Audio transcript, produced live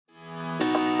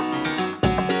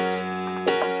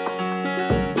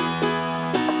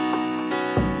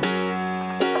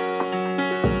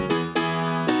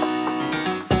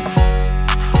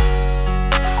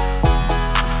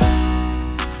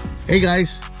Hey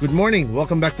guys, good morning.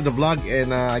 Welcome back to the vlog,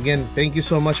 and again, thank you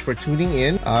so much for tuning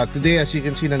in. Today, as you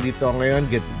can see, nandito ako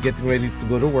ngayon, getting ready to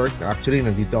go to work. Actually,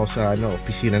 nandito ako sa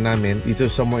opisina namin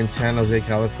dito somewhere in San Jose,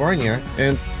 California.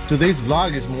 And today's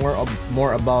vlog is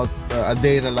more about a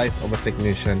day in the life of a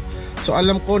technician. So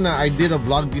alam ko na I did a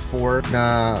vlog before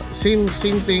na same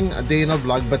thing, a day in a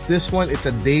vlog, but this one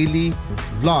it's a daily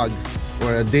vlog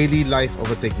or a daily life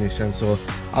of a technician. So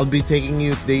I'll be taking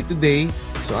you day to day.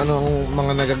 So anong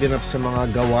mga nagaganap sa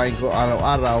mga gawain ko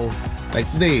araw-araw. Like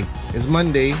today is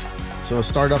Monday, so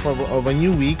start off of a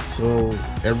new week. So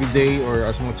every day or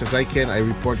as much as I can, I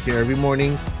report here every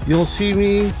morning. You'll see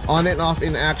me on and off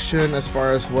in action as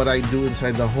far as what I do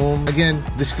inside the home. Again,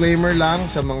 disclaimer lang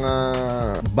sa mga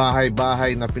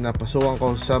bahay-bahay na pinapasukan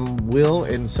ko. Some will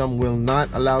and some will not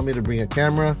allow me to bring a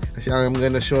camera kasi I'm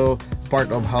gonna show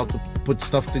part of how to put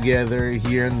stuff together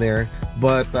here and there.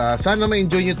 But sana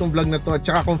ma-enjoy nyo itong vlog na to. At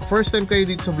saka kung first time kayo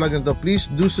dito sa vlog na to, please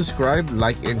do subscribe,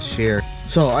 like, and share.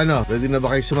 So ready na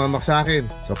ba kayo sumamak sa akin?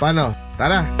 So paano?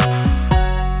 Tara!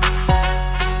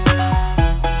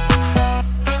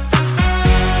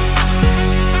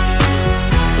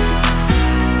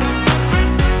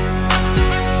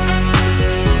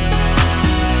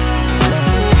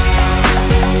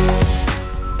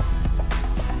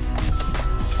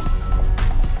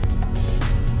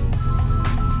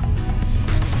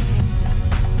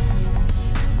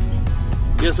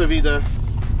 Yes, Avida.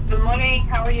 Good morning.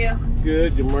 How are you?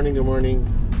 Good. Good morning. Good morning.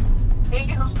 Hey,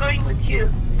 who's going with you?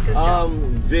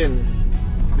 Vin.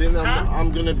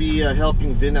 I'm gonna be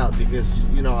helping Vin out because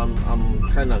I'm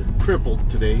kind of crippled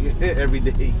today every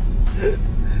day.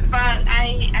 But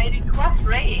I request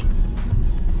Ray.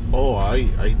 Oh, I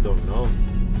don't know.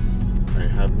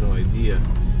 I have no idea.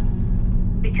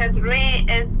 Because Ray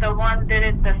is the one that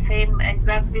did the same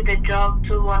exactly the job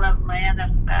to one of my other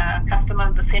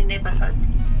customers in the same neighborhood.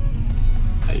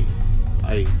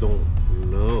 I don't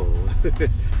know.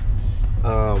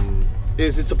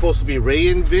 Is it supposed to be Ray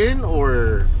and Vin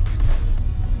or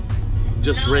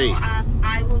just No, Ray?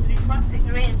 I was requesting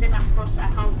Ray and then of course a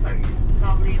helper.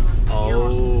 Probably was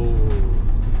yours.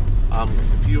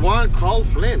 If you want, call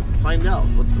Flint. Find out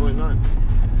what's going on.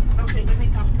 Okay, let me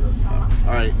talk to someone.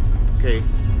 All right. Okay.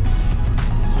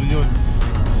 So yun,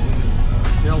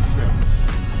 sales rep.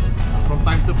 From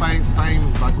time to time,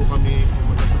 bago kami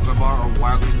pumunta sa trabaho or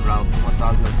while en route,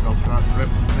 tumatawag ng sales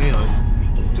rep ngayon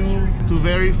to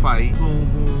verify kung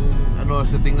ano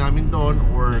setting namin doon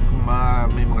or kung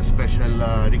may mga special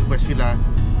request sila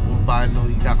kung paano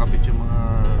ikakabit yung mga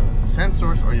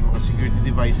sensors or yung mga security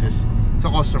devices sa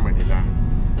customer nila.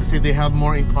 Kasi they have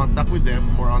more in contact with them,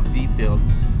 more on detailed,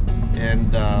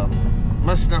 and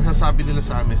mas nasasabi nila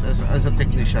sa amin as a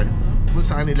technician kung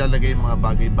saan ilalagay yung mga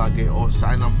bagay-bagay o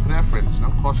saan ang preference ng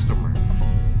customer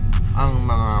ang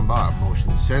mga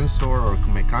motion sensor or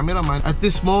kung may camera man. At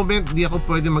this moment, di ako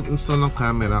pwede mag-install ng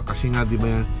camera kasi nga di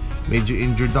ba medyo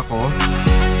injured ako.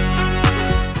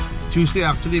 Tuesday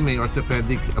actually may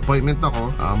orthopedic appointment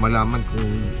ako, malaman kung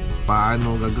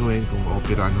paano gagawin, kung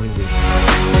operahan o hindi.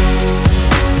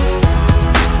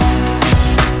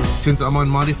 Since I'm on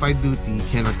modified duty,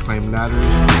 cannot climb ladders.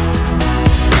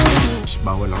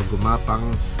 Bawal ako gumapang.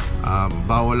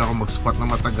 Bawal ako mag-squat na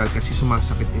matagal kasi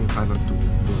sumasakit yung kanang tuhod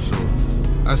ko. So,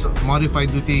 as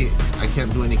modified duty, I can't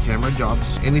do any camera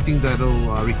jobs. Anything that will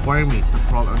require me to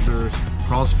crawl under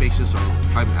crawl spaces or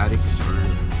climb attics or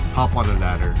hop on a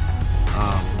ladder.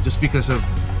 Just because of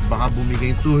baka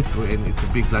bumigay yung tuhod ko and it's a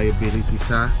big liability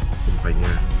sa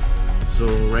kumpanya. So,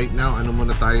 right now, ano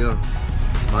muna tayo?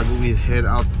 Bago we head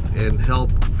out and help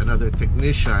another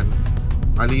technician,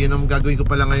 pali yun ang gagawin ko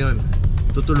pala ngayon.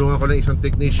 Tutulungan ko lang isang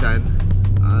technician,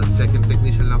 second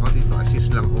technician lang ako dito,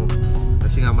 assist lang ko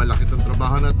kasi nga malaki tong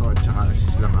trabaho na to at saka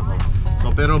assist lang ako. So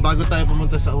pero bago tayo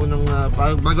pumunta sa unang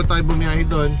bago tayo bumiyahe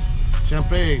doon,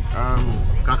 syempre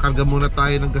kakarga muna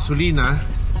tayo ng gasolina,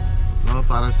 no,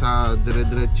 para sa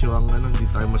dire-diretso ang hindi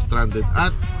tayo ma-stranded.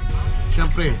 At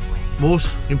syempre most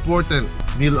important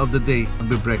meal of the day,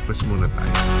 breakfast muna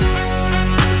tayo.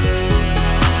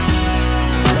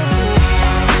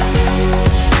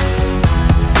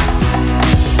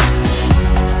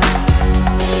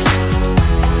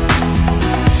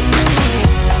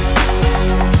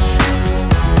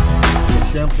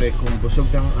 Siyempre, kung busog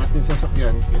ang ating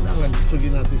sasakyan, kailangan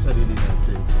busogin natin sarili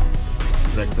natin.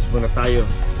 Breakfast muna tayo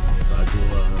bago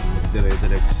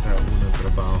magdire-diretso sa unang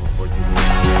trabaho for today.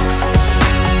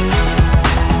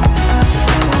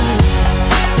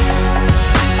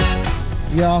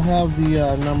 Yeah, I'll have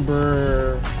the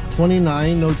number 29,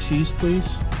 no cheese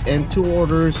please, and 2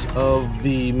 orders of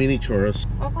the mini churros.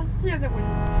 Oh, clear the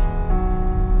window.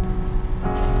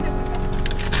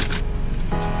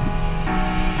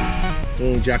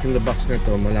 yung Jack in the Box na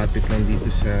to malapit lang dito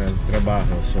sa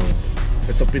trabaho. So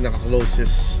ito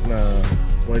pinaka-closest na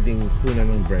pwedeng kunan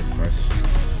ng breakfast.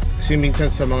 Kasi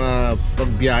minsan sa mga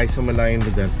pagbiyahe sa malayong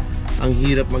lugar, ang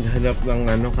hirap maghanap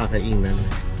ng kakainan,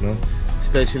 no?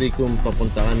 Especially kung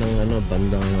papunta ka ng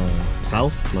bandang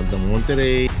south, bandang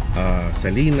Monterey,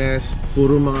 Salinas,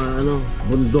 puro mga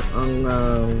bundok ang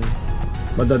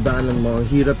madadaanan mo. Ang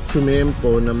hirap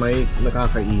sumempo na may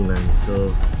nakakainan.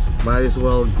 So might as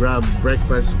well grab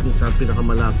breakfast kung saan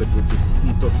pinakamalapit, which is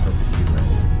dito sa opisina.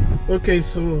 Okay,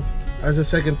 so as a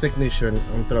second technician,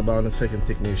 ang trabaho ng second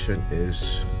technician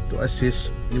is to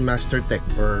assist yung master tech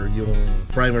or yung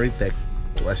primary tech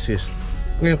to assist.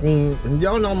 Ngayon, kung hindi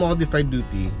ako naka-modified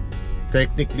duty,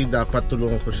 technically dapat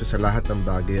tulungan ko siya sa lahat ng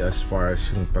bagay as far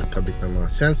as yung pagkabit ng mga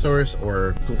sensors,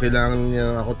 or kung kailangan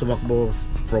niya ako tumakbo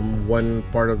from one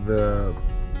part of the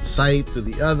site to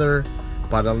the other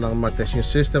para lang matest yung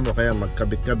system o kaya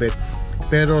magkabit-kabit.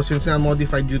 Pero since na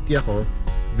modified duty ako,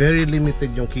 very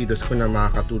limited yung kilos ko na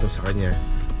makakatulong sa kanya,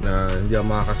 na hindi ako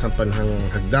makakasampan ng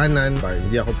hagdanan,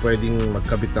 hindi ako pwedeng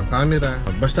magkabit ng camera.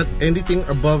 Basta anything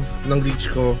above ng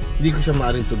reach ko, hindi ko siya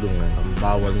maaaring tulungan.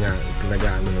 Bawal nga,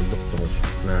 pinag-aano ng doktor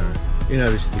na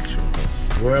ina-restriction ko.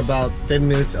 We're about 10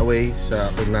 minutes away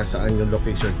sa kung nasaan yung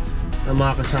location. Ang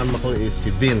mga kasama ko is si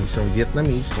Vin, isang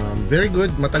Vietnamese. Very good,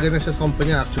 matagal na siya sa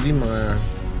company. Actually, mga,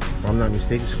 if I'm not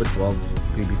mistaken, for 12,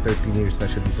 maybe 13 years na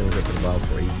siya dito nagtatrabaho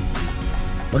for ABB.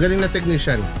 Magaling na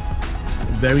technician,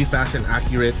 very fast and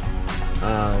accurate.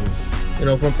 You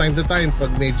know, from time to time,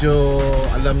 pag medyo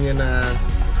alam niya na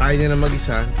kaya niya na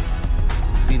mag-isa,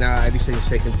 pinaalis na yung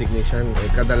second technician.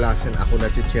 Kadalasan ako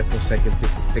na-check yung second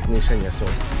technician niya. So,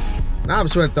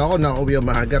 nakabswelto ako, nakauwi ang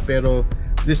maaga. Pero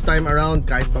this time around,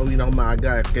 kahit pauwi na ako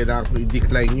maaga, kailangan ko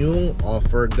i-decline yung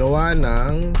offer. Gawa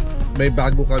ng may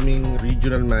bago kaming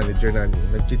regional manager na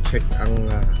nag-check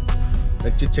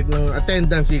ng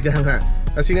attendance, ika nga.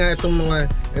 Kasi nga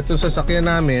itong sasakyan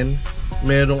namin,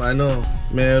 merong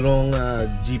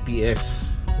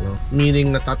GPS, no?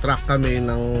 Meaning natatrack kami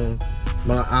ng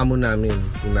mga amo namin.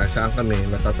 Kung nasaan kami,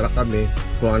 natatrack kami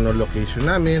kung ano location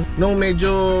namin. Nung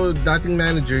medyo dating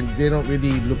manager, they don't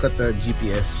really look at the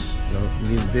GPS, no?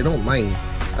 They don't mind.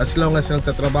 As long as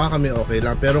nagtatrabaho kami, okay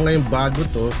lang. Pero ngayon bago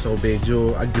to, so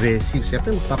medyo aggressive.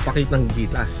 Siyempre magpapakita ng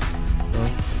gilas, no?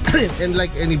 And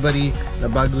like anybody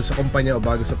na bago sa kumpanya o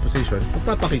bago sa position,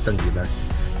 magpapakita ng gilas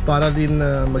para din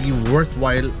maging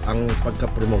worthwhile ang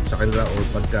pagka-promote sa kanila o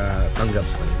pagkatanggap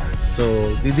sa kanila. So,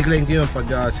 didecline ko yun pag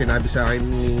sinabi sa akin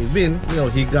ni Vin, you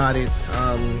know, he got it.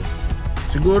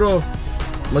 Siguro,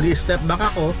 mag-step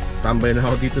back ako, tambay na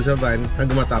ako dito sa van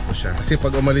hanggang matapos siya. Kasi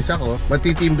pag umalis ako,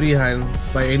 matitimbrihan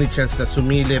by any chance na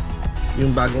sumilip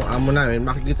yung bagong amo namin,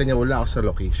 makikita niya wala ako sa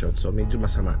location. So medyo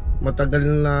masama. Matagal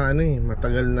na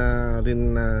rin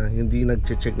na hindi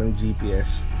nagche-check ng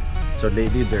GPS. So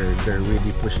lately they're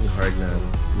really pushing hard na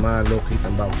ma-locate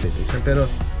ang bawat technician. Pero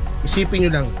isipin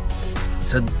nyo lang,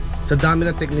 sa dami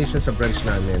ng technician sa branch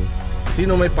namin,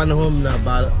 sino may panahon na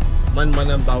man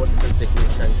ang bawat isang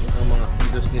technician, ang mga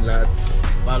kilos nila,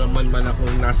 para man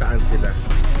kung nasaan sila.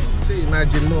 Kasi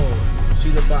imagine mo,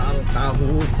 sino pa ang tao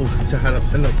sa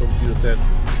harapan ng computer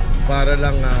para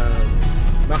lang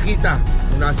makita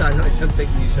kung nasaan ang isang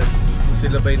technician, kung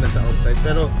sila ba'y nasa outside.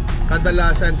 Pero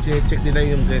kadalasan chinecheck nila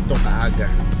yung ganito kaaga,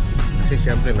 kasi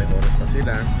syempre may oras pa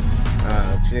sila.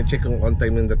 Chinecheck kung on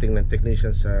time yung dating ng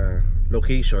technician sa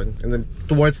location, and then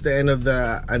towards the end of the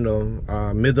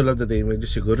middle of the day, medyo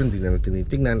siguro hindi na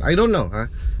tinitingnan. I don't know,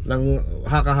 nang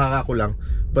haka-haka ko lang,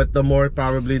 but the more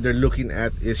probably they're looking at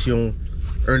is yung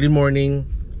early morning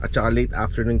at saka late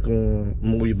afternoon, kung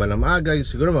umuwi ba na maaga,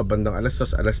 siguro mabandang alas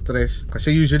 2, alas 3.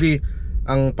 Kasi usually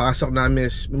ang pasok namin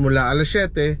is mula alas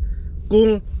 7.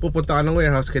 Kung pupunta ka ng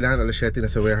warehouse, kailangan alas 7 na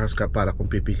sa warehouse ka para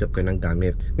kung pipick up ka ng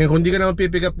gamit. Ngayon kung hindi ka naman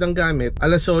pipick up ng gamit,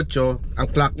 alas 8 ang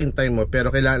clock in time mo, pero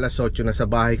kailangan alas 8 na sa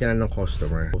bahay ka na ng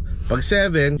customer. Pag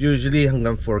 7, usually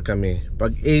hanggang 4 kami.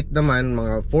 Pag 8 naman,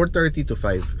 mga 4:30 to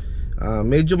 5.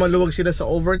 Medyo maluwag sila sa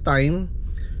overtime.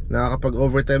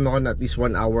 Nakakapag-overtime ako na at least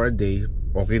 1 hour a day,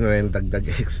 okay na rin dagdag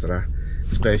extra.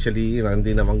 Especially,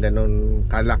 hindi naman ganun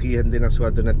kalakihan din ang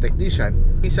sweldo ng technician.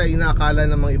 Isa inaakala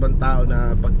ng mga ibang tao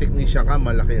na pag technician ka,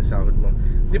 malaki ang sahod mo.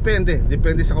 Depende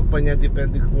sa kumpanya,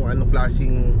 depende kung anong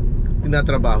klaseng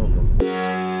tinatrabaho mo.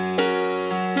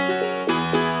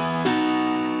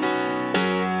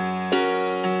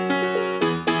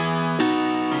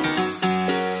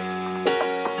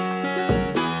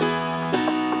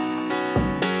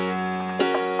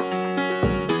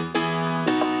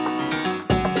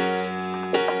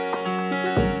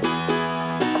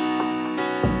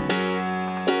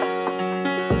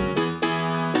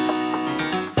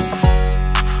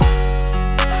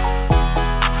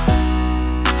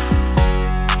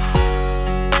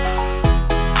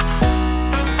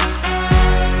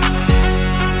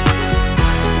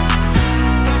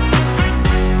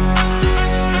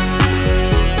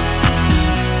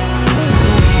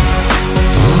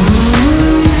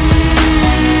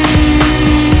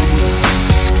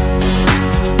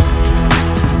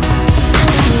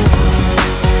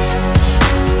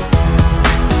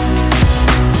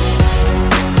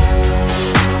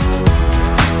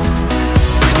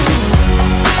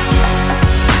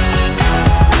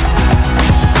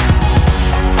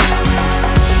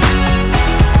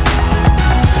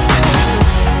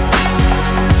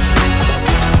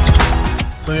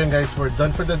 So yun guys, we're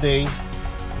done for the day.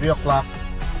 3 o'clock.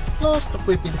 Close to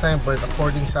quitting time, but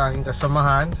according sa aking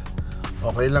kasamahan,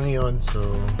 okay lang yun. So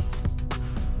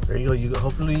there you go.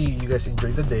 Hopefully you guys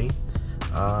enjoyed the day.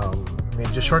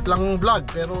 Medyo short lang yung vlog,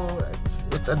 pero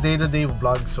it's a day-to-day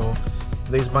vlog. So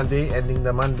today's Monday, ending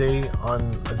the Monday on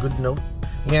a good note.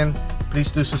 Again,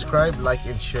 please do subscribe, like,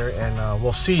 and share, and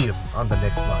we'll see you on the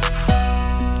next vlog.